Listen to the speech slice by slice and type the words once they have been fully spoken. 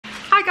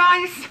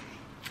Hi guys,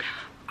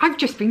 I've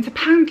just been to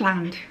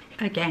Poundland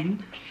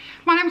again.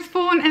 My name's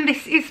Fawn and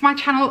this is my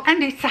channel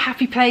and it's a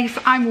happy place.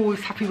 I'm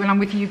always happy when I'm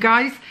with you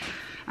guys.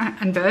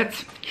 And Bert,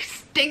 he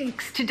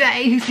stinks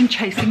today, he's been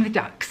chasing the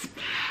ducks.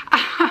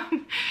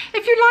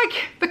 If you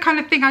like the kind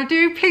of thing I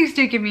do, please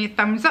do give me a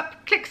thumbs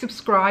up, click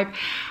subscribe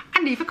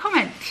and leave a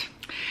comment.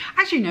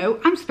 As you know,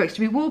 I'm supposed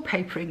to be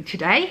wallpapering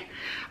today.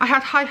 I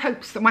had high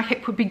hopes that my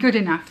hip would be good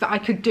enough that I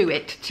could do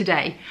it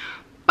today.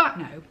 But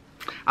no,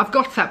 I've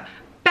got up.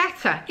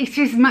 Better, it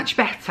is much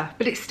better,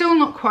 but it's still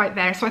not quite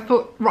there. So I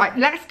thought, right,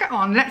 let's get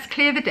on, let's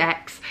clear the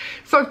decks.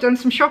 So I've done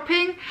some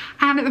shopping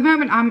and at the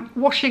moment I'm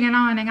washing and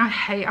ironing. I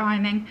hate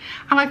ironing.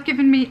 And I've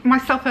given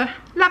myself a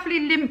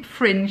lovely limp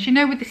fringe, you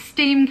know, with the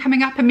steam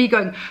coming up and me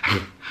going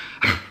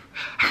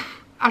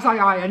as I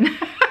iron.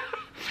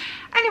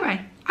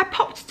 Anyway, I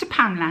popped to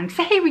Poundland,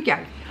 so here we go.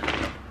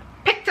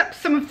 Picked up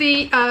some of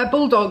the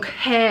bulldog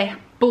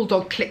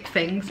clip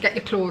things, get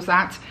your claws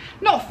out.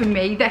 Not for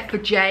me, they're for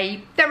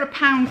Jay. They're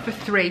 £1 for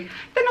 3.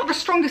 They're not the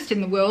strongest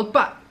in the world,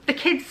 but the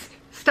kids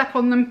step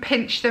on them,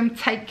 pinch them,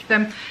 take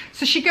them.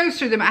 So she goes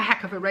through them at a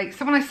heck of a rate.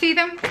 So when I see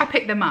them, I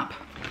pick them up.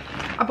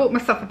 I bought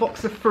myself a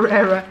box of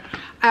Ferrera.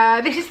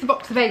 This is the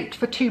box of 8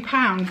 for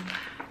 £2.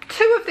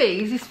 2 of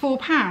these is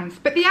 £4,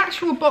 but the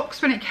actual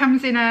box when it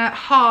comes in a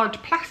hard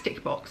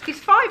plastic box is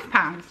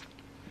 £5.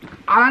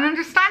 I don't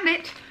understand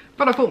it,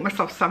 but I bought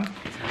myself some.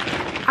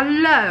 I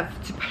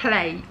love to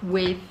play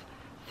with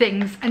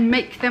things and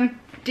make them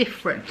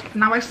different.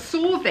 Now I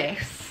saw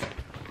this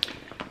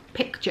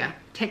picture,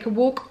 take a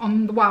walk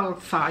on the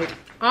wild side.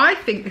 I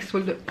think this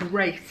will look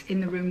great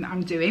in the room that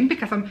I'm doing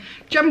because I'm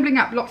jumbling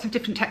up lots of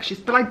different textures,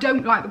 but I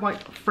don't like the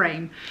white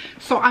frame.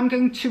 So I'm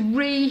going to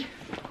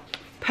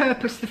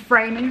repurpose the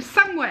frame in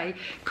some way.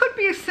 Could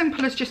be as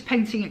simple as just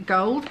painting it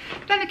gold.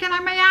 Then again, I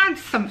may add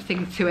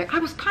something to it. I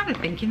was kind of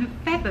thinking of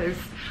feathers.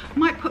 I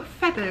might put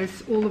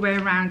feathers all the way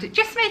around it.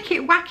 Just make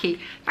it wacky.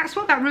 That's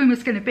what that room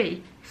is going to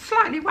be.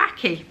 Slightly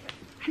wacky.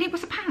 And it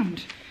was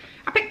 £1.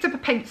 I picked up a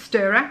paint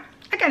stirrer.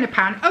 Again,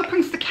 £1.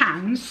 Opens the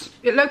cans.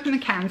 It'll open the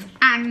cans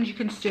and you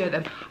can stir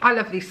them. I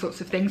love these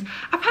sorts of things.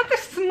 I've had the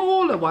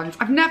smaller ones.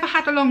 I've never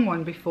had a long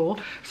one before.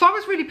 So I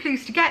was really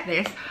pleased to get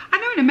this. I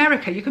know in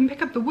America you can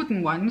pick up the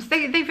wooden ones.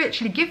 They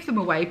virtually give them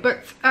away,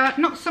 but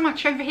not so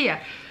much over here.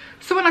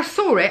 So when I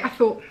saw it, I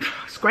thought,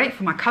 it's great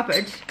for my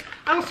cupboard.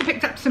 I also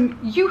picked up some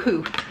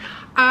Yoo-hoo.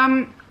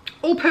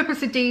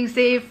 All-purpose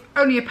adhesive,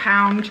 only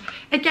 £1.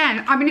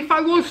 Again, I mean, if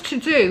I was to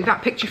do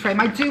that picture frame,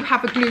 I do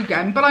have a glue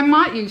gun, but I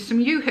might use some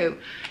Yoo-hoo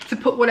to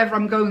put whatever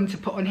I'm going to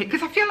put on here,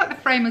 because I feel like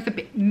the frame is a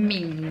bit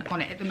mean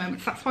on it at the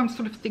moment, so that's why I'm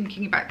sort of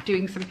thinking about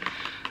doing some,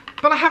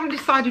 but I haven't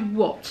decided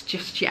what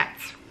just yet.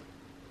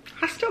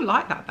 I still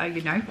like that though,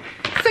 you know.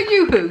 So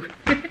Yoo-hoo.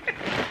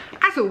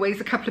 As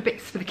always, a couple of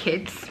bits for the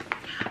kids.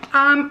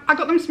 I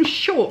got them some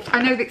shorts.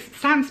 I know this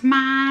sounds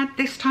mad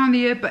this time of the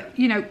year, but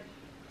you know,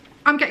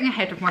 I'm getting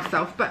ahead of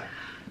myself, but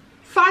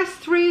size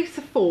 3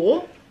 to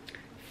 4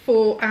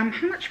 for,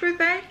 how much were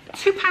they?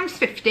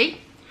 £2.50.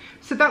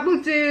 So that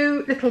will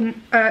do little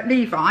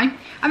Levi.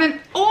 And then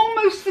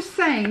almost the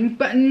same,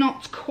 but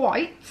not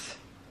quite,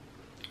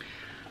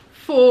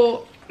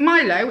 for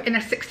Milo in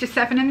a 6 to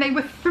 7, and they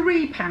were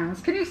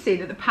 £3. Can you see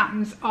that the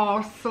patterns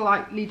are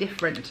slightly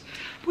different?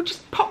 We'll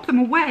just pop them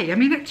away. I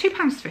mean, at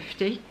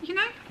 £2.50, you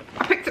know.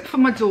 I picked up for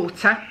my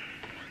daughter.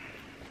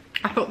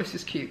 I thought this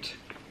was cute.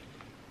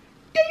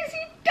 Daisy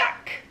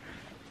Duck.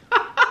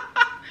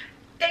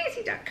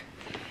 Daisy Duck.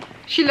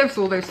 She loves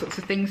all those sorts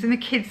of things and the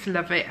kids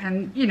love it,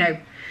 and you know,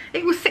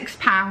 it was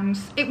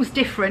 £6. It was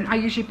different. I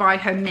usually buy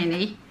her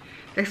mini.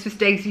 This was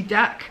Daisy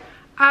Duck.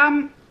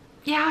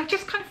 Yeah, I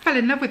just kind of fell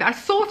in love with it. I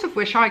sort of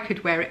wish I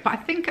could wear it, but I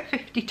think at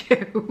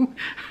 52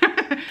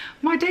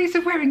 my days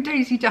of wearing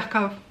Daisy Duck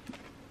are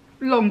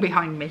long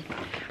behind me.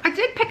 I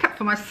did pick up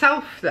for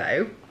myself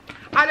though,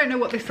 I don't know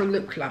what this will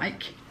look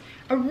like,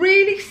 a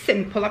really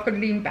simple, I've got to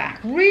lean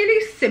back,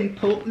 really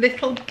simple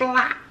little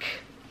black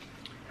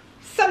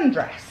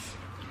sundress.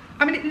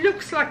 I mean, it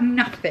looks like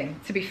nothing,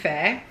 to be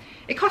fair.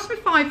 It cost me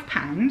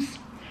 £5.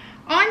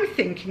 I'm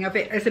thinking of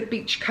it as a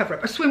beach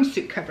cover-up, a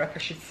swimsuit cover-up I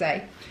should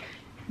say,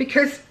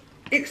 because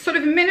it's sort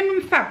of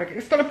minimum fabric.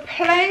 It's got a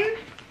plain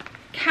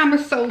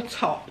camisole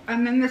top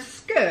and then the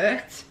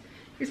skirt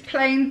is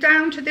plain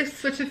down to this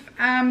sort of,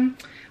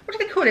 what do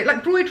they call it,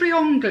 like broderie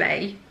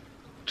anglais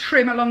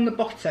trim along the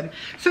bottom.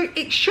 So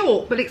it's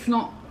short, but it's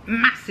not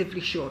massively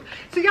short.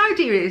 So the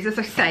idea is, as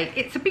I say,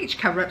 it's a beach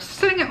cover-up,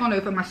 sewing it on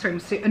over my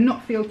swimsuit and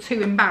not feel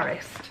too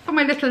embarrassed. For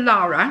my little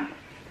Lara,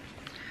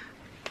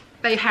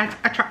 they had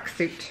a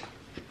tracksuit.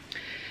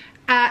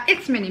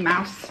 It's Minnie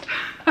Mouse.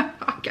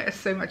 I get her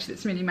so much that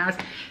it's Minnie Mouse.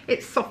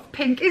 It's soft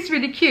pink. It's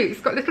really cute.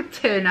 It's got little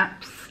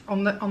turn-ups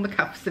on the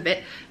cuffs of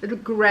it. Little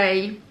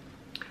grey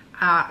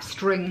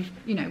string,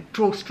 you know,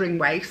 drawstring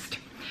waist.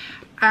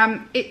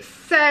 It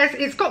says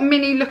it's got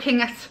Minnie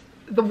looking at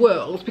the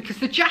world, because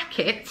the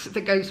jacket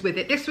that goes with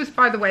it, this was,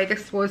 by the way,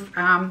 this was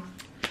 £4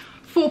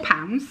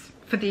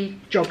 for the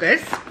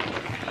joggers,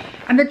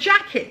 and the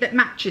jacket that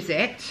matches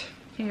it,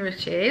 here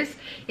it is,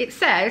 it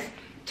says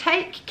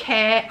take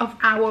care of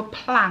our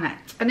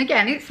planet. And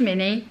again, it's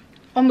mini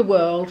on the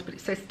world, but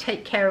it says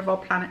take care of our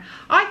planet.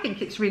 I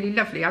think it's really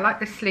lovely. I like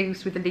the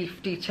sleeves with the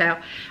leaf detail,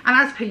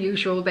 and as per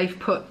usual, they've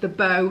put the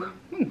bow,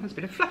 there's a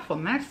bit of fluff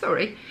on there,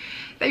 sorry.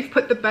 They've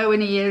put the bow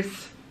and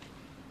ears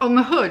on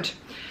the hood.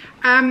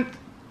 I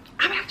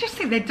mean, I just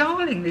think they're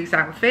darling, these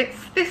outfits.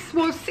 This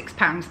was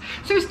 £6,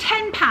 so it was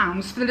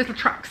 £10 for the little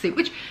tracksuit,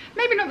 which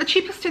maybe not the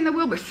cheapest in the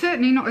world, but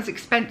certainly not as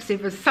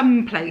expensive as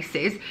some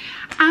places,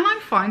 and I'm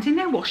finding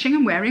they're washing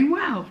and wearing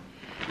well.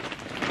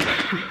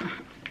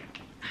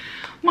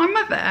 My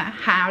mother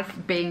has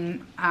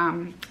been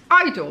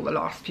idle the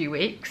last few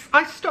weeks.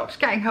 I stopped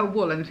getting her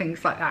wool and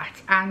things like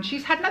that, and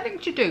she's had nothing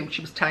to do,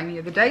 she was telling me the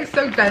other day,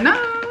 so then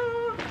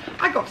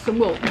I got some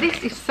wool.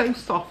 This is so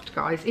soft,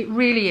 guys, it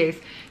really is.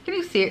 Can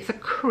you see it's a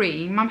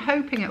cream? I'm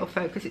hoping it'll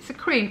focus. It's a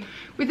cream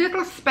with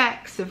little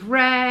specks of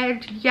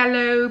red,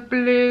 yellow,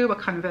 blue, a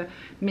kind of a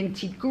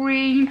minty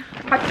green.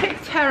 I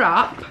picked her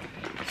up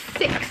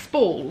 6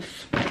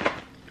 balls.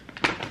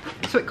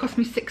 So it cost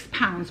me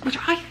 £6, which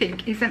I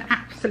think is an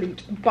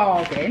absolute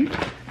bargain,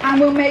 and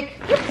we'll make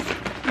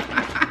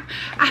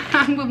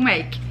and we'll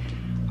make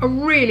a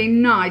really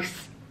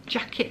nice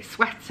jacket,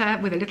 sweater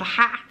with a little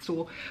hat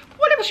or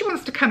whatever she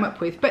wants to come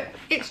up with. But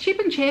it's cheap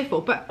and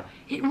cheerful, but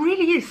it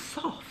really is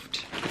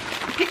soft.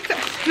 I picked up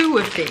 2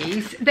 of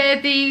these.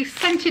 They're the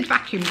scented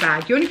vacuum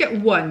bag. You only get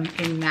 1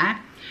 in there.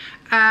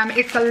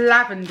 It's a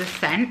lavender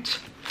scent.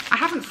 I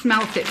haven't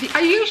smelt it.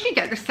 I usually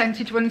get the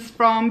scented ones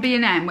from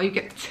B&M, where you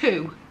get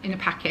 2 in a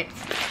packet.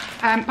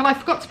 But I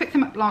forgot to pick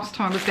them up last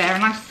time I was there,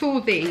 and I saw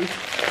these,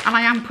 and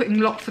I am putting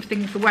lots of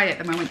things away at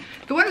the moment.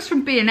 The ones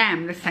from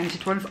B&M, the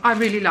scented ones, I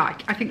really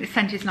like. I think the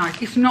scent is nice.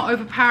 It's not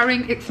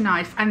overpowering, it's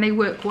nice, and they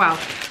work well.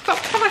 So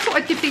I thought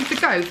I'd give these a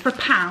go for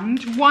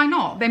 £1. Why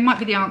not? They might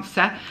be the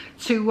answer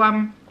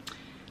to,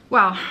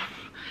 well,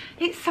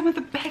 it's some of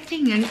the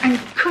bedding and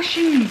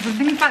cushions and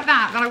things like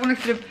that I want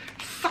to sort of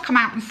suck them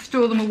out and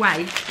store them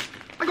away.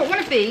 I got one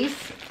of these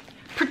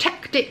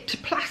Protect It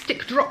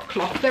plastic drop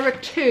cloth. There are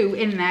 2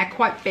 in there,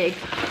 quite big.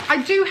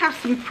 I do have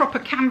some proper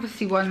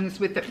canvassy ones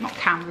with the, not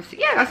canvassy,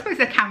 yeah, I suppose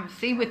they're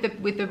canvassy with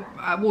the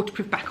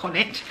waterproof back on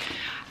it.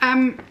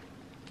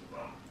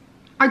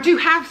 I do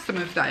have some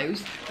of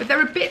those, but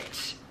they're a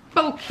bit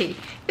bulky.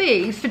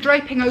 These, for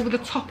draping over the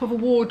top of a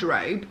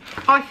wardrobe,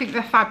 I think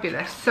they're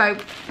fabulous. So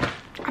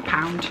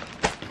 £1.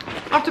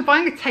 After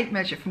buying a tape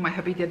measure from my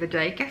hubby the other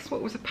day, guess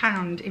what was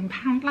 £1 in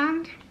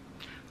Poundland?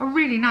 A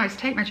really nice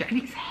tape measure,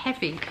 and it's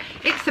heavy.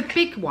 It's a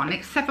big one,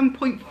 it's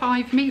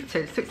 7.5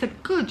 metres, so it's a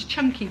good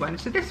chunky one.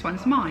 So this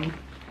one's mine.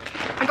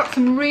 I got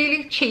some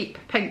really cheap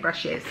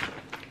paintbrushes.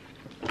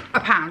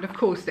 £1, of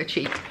course they're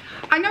cheap.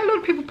 I know a lot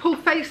of people pull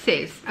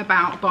faces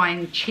about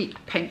buying cheap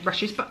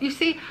paintbrushes, but you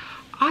see,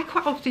 I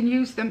quite often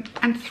use them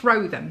and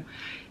throw them.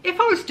 If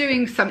I was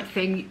doing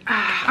something,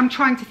 I'm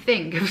trying to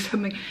think of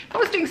something. If I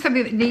was doing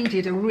something that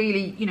needed a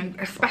really, you know,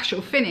 a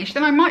special finish,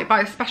 then I might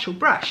buy a special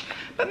brush.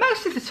 But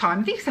most of the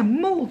time, these are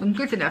more than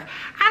good enough.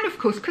 And of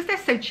course, because they're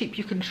so cheap,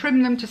 you can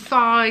trim them to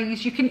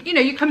size. You can, you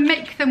know, you can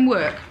make them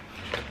work.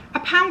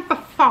 £1 for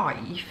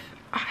 5.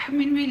 I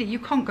mean, really, you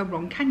can't go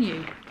wrong, can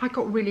you? I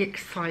got really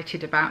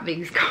excited about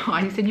these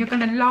guys, and you're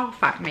going to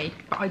laugh at me,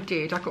 but I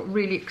did. I got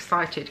really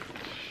excited.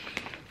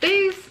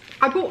 These,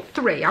 I bought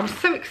 3. I was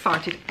so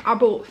excited. I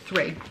bought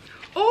 3.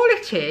 All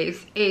it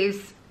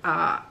is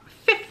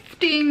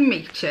 15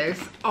 metres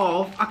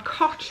of a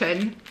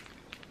cotton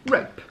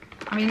rope.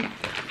 I mean,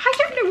 I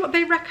don't know what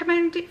they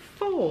recommend it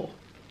for.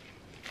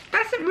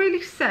 Doesn't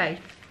really say.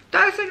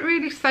 Doesn't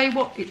really say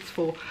what it's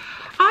for.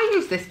 I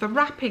use this for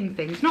wrapping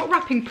things, not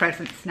wrapping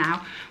presents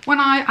now. When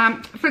I,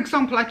 for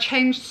example, I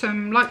changed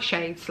some light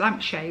shades,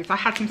 lampshades. I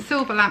had some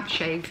silver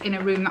lampshades in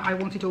a room that I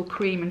wanted all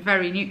cream and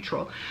very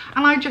neutral.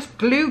 And I just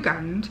glue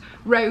gunned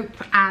rope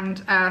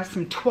and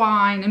some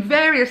twine and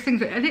various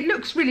things. And it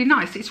looks really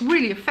nice. It's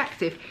really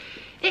effective.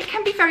 It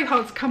can be very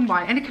hard to come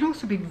by, and it can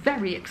also be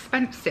very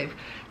expensive.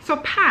 So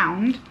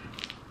 £1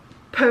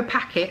 per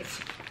packet.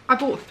 I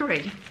bought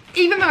 3,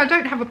 even though I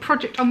don't have a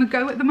project on the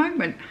go at the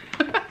moment.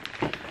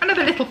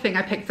 Another little thing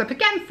I picked up,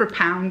 again for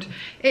 £1.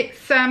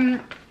 It's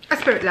a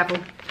spirit level.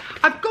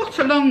 I've got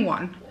a long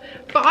one,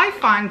 but I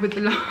find with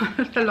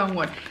the long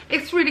one,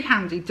 it's really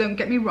handy, don't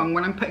get me wrong,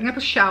 when I'm putting up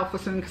a shelf or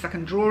something, because I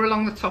can draw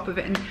along the top of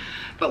it.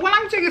 But when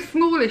I'm doing a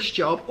smallish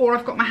job, or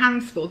I've got my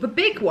hands full, the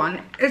big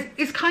one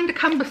is kind of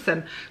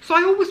cumbersome. So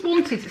I always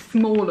wanted a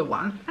smaller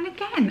one. And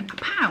again,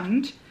 £1,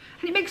 and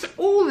it makes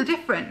all the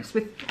difference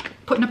with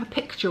putting up a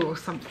picture or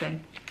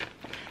something.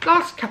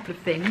 Last couple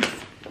of things.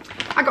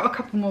 I got a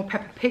couple more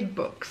Peppa Pig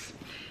books.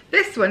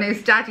 This one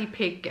is Daddy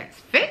Pig Gets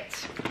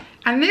Fit,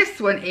 and this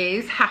one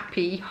is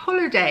Happy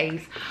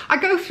Holidays. I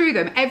go through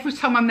them every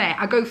time I'm there.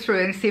 I go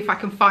through and see if I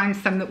can find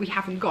some that we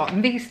haven't got,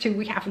 and these 2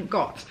 we haven't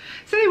got.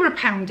 So they were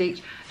 £1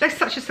 each. They're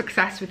such a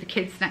success with the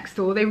kids next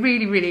door. They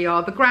really, really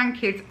are. The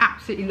grandkids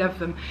absolutely love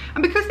them.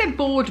 And because they're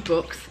board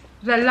books,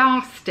 they're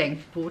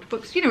lasting. Board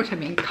books, you know what I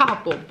mean,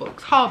 cardboard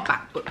books,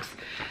 hardback books.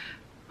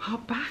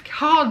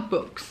 Hard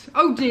books.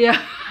 Oh dear.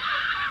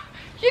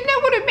 You know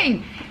what I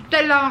mean?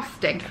 they're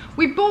lasting.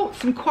 We bought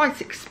some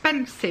quite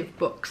expensive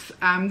books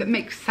that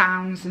make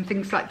sounds and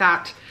things like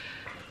that,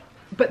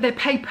 but they're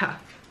paper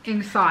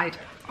inside.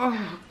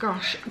 Oh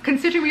gosh,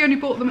 considering we only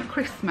bought them at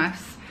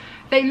Christmas,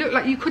 they look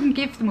like you couldn't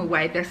give them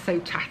away, they're so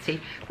tatty.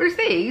 Whereas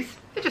these,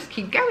 they just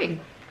keep going.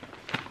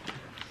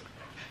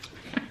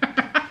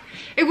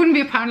 It wouldn't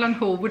be a Poundland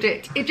haul, would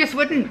it? It just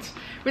wouldn't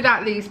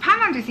without these.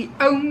 Poundland is the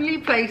only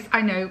place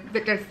I know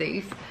that does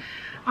these.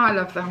 I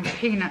love them,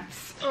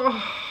 peanuts.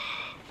 Oh.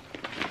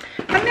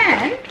 And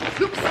then,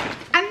 oops,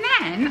 and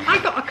then I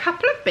got a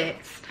couple of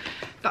bits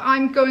that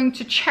I'm going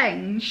to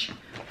change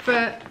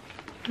for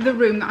the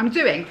room that I'm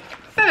doing.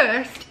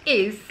 First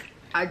is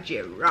a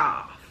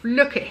giraffe.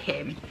 Look at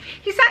him.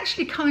 He's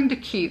actually kind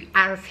of cute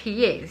as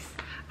he is.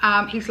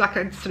 He's like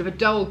a sort of a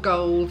dull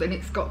gold, and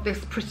it's got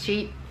this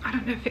pretty, I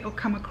don't know if it'll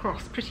come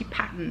across, pretty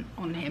pattern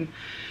on him.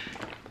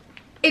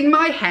 In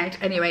my head,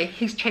 anyway,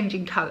 he's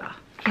changing colour.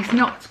 He's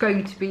not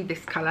going to be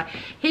this colour.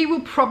 He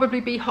will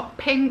probably be hot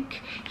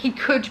pink. He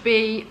could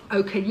be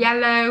ochre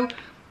yellow.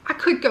 I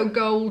could go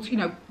gold, you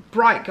know,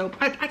 bright gold.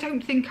 I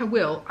don't think I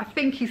will. I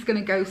think he's going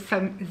to go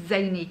some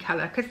zany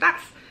colour, because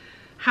that's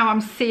how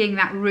I'm seeing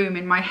that room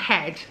in my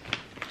head.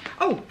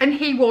 Oh, and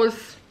he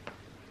was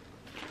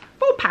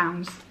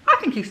 £4. I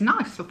think he's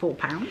nice for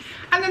 £4.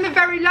 And then the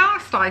very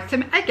last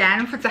item,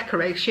 again for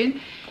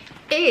decoration,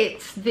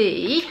 it's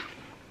the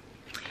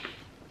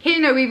Hear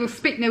No Evil,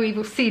 Speak No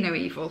Evil, See No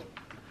Evil.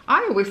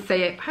 I always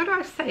say it, how do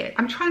I say it?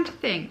 I'm trying to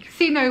think.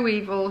 See no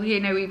evil, hear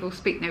no evil,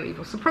 speak no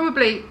evil. So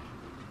probably,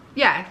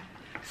 yeah,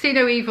 see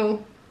no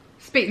evil,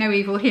 speak no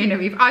evil, hear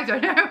no evil. I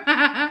don't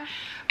know.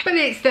 But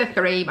it's the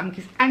three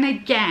monkeys. And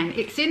again,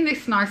 it's in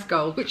this nice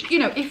gold, which, you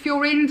know, if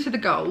you're into the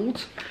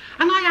gold,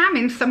 and I am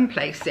in some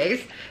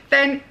places,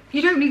 then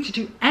you don't need to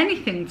do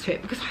anything to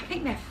it, because I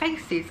think their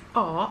faces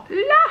are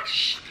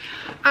lush.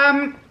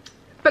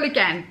 But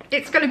again,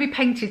 it's going to be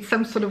painted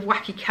some sort of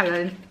wacky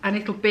colour, and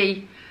it'll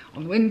be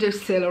on the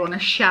windowsill or on a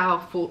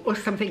shelf or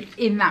something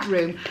in that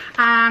room.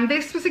 And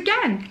this was,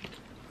 again,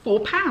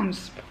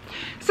 £4.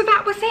 So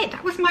that was it.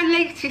 That was my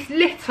latest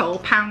little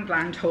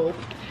Poundland haul.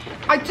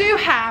 I do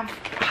have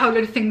a whole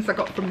load of things I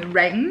got from the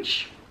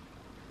range.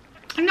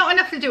 Not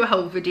enough to do a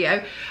whole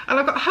video. And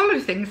I've got a whole load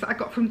of things that I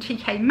got from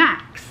TK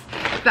Maxx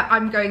that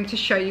I'm going to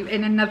show you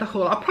in another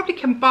haul. I'll probably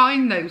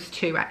combine those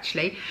two,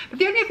 actually. But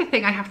the only other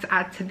thing I have to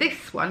add to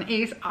this one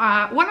is when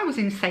I was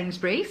in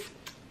Sainsbury's,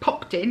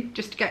 popped in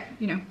just to get,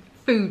 you know,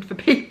 food for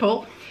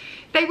people,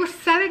 they were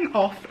selling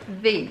off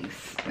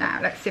these. Now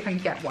let's see if I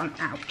can get one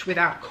out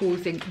without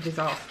causing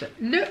disaster.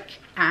 Look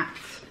at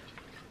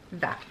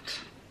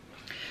that.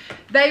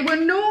 They were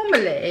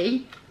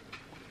normally,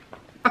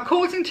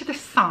 according to the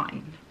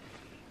sign,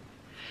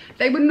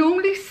 they were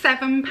normally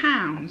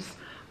 £7.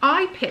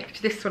 I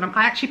picked this one up.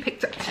 I actually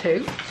picked up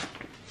two.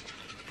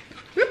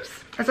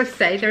 Oops, as I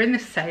say, they're in the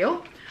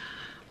sale.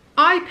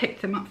 I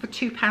picked them up for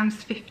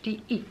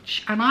 £2.50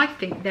 each, and I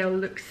think they'll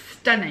look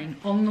stunning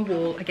on the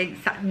wall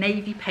against that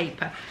navy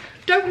paper.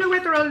 Don't know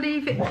whether I'll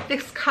leave it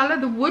this colour,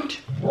 the wood.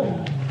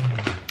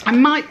 I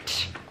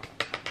might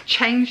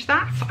change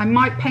that. I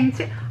might paint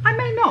it. I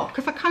may not,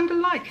 because I kind of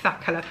like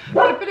that colour.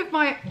 But a bit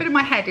of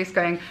my head is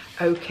going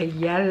ochre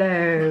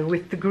yellow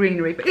with the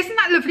greenery. But isn't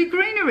that lovely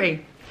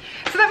greenery?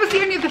 So that was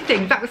the only other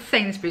thing. That was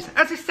Sainsbury's.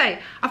 As I say,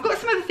 I've got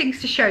some other things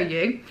to show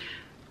you.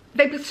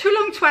 They were too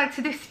long to add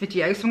to this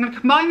video, so I'm going to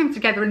combine them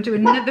together and do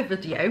another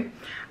video.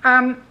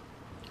 And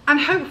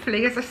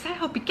hopefully, as I say,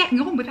 I'll be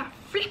getting on with that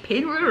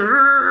flipping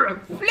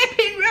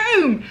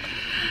room.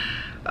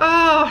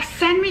 Oh,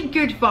 send me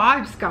good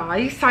vibes,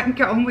 guys, so I can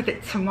get on with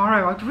it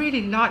tomorrow. I'd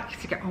really like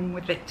to get on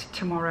with it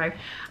tomorrow.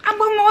 And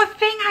one more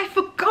thing I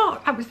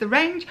forgot. That was the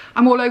range.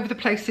 I'm all over the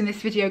place in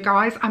this video,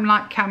 guys. I'm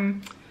like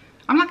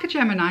a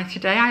Gemini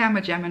today. I am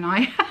a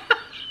Gemini.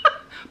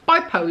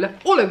 Bipolar,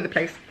 all over the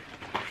place.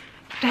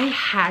 They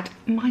had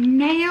my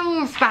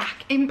nails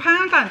back in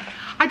Poundland.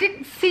 I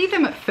didn't see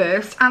them at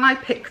first, and I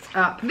picked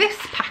up this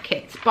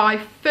packet by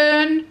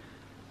Fern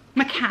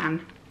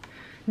McCann.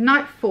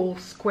 Nightfall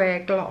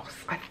Square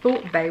Gloss. I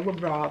thought they were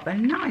rather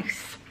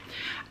nice.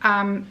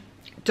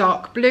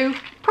 Dark blue,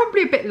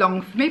 probably a bit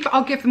long for me, but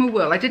I'll give them a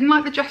whirl. I didn't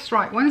like the Just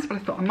Right ones, but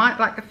I thought I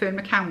might like the Fern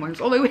McCann ones,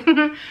 although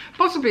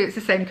possibly it's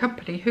the same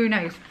company, who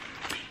knows.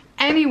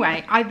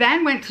 Anyway, I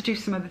then went to do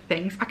some other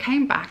things. I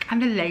came back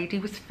and the lady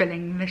was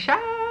filling the shelf.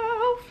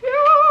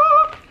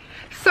 Yeah.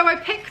 So I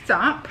picked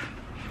up,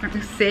 let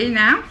me see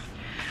now,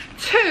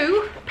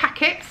 2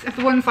 packets of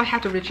the ones I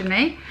had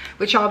originally,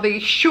 which are the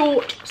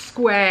short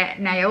square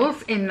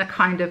nails in the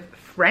kind of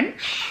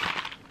French.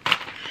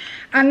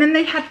 And then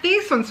they had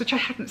these ones, which I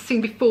hadn't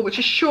seen before, which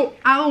are short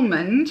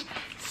almond,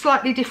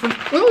 slightly different,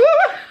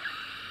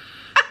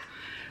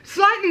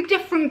 slightly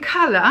different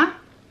colour.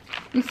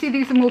 You see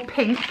these are more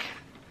pink,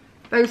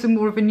 those are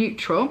more of a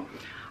neutral.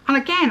 And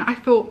again, I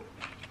thought,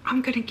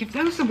 I'm going to give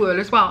those a whirl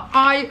as well.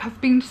 I have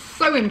been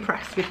so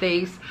impressed with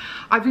these.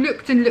 I've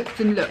looked and looked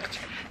and looked.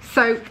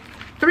 So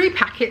 3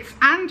 packets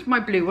and my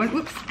blue one,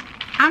 whoops,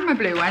 and my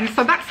blue one.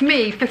 So that's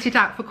me fitted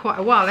out for quite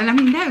a while. And I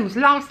mean, those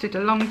lasted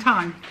a long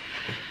time.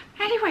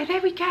 Anyway,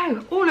 there we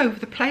go, all over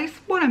the place.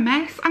 What a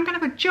mess. I'm gonna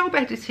have a job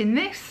editing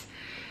this.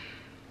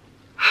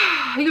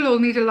 You'll all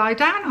need to lie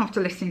down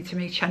after listening to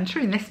me chunter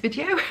in this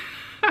video.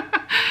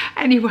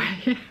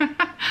 Anyway,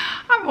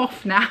 I'm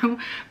off now,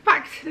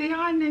 back to the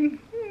ironing.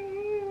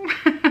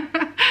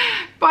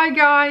 Bye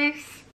guys.